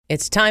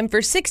It's time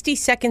for 60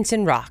 Seconds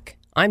in Rock.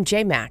 I'm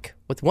J Mac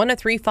with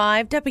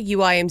 103.5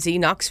 WIMZ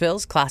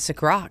Knoxville's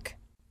Classic Rock.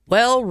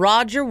 Well,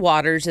 Roger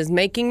Waters is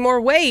making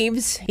more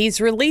waves. He's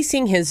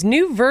releasing his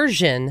new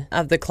version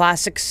of the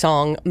classic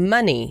song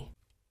Money.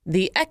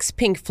 The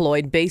ex-Pink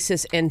Floyd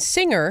bassist and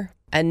singer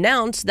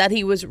announced that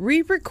he was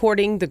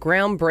re-recording the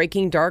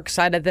groundbreaking Dark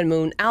Side of the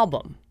Moon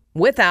album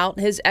without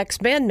his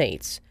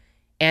ex-bandmates.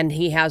 And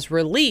he has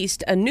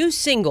released a new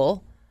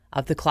single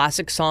of the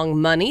classic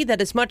song Money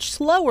that is much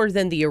slower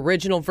than the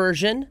original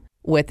version,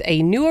 with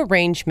a new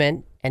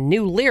arrangement and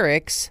new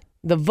lyrics.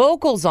 The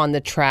vocals on the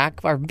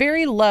track are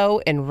very low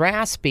and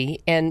raspy,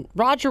 and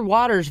Roger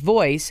Waters'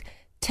 voice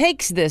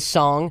takes this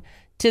song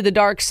to the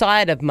dark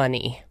side of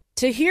money.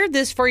 To hear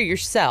this for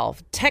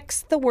yourself,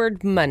 text the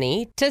word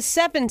money to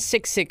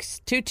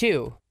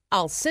 76622.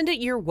 I'll send it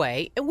your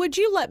way, and would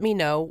you let me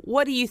know,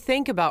 what do you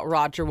think about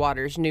Roger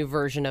Waters' new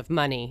version of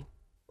Money?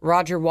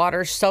 Roger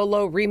Waters'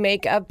 solo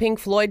remake of Pink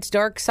Floyd's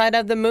Dark Side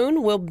of the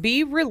Moon will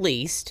be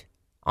released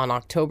on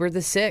October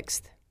the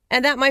 6th.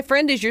 And that, my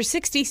friend, is your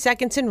 60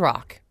 Seconds in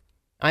Rock.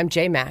 I'm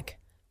J Mac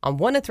on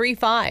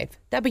 103.5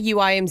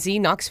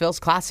 WIMZ Knoxville's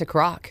Classic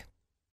Rock.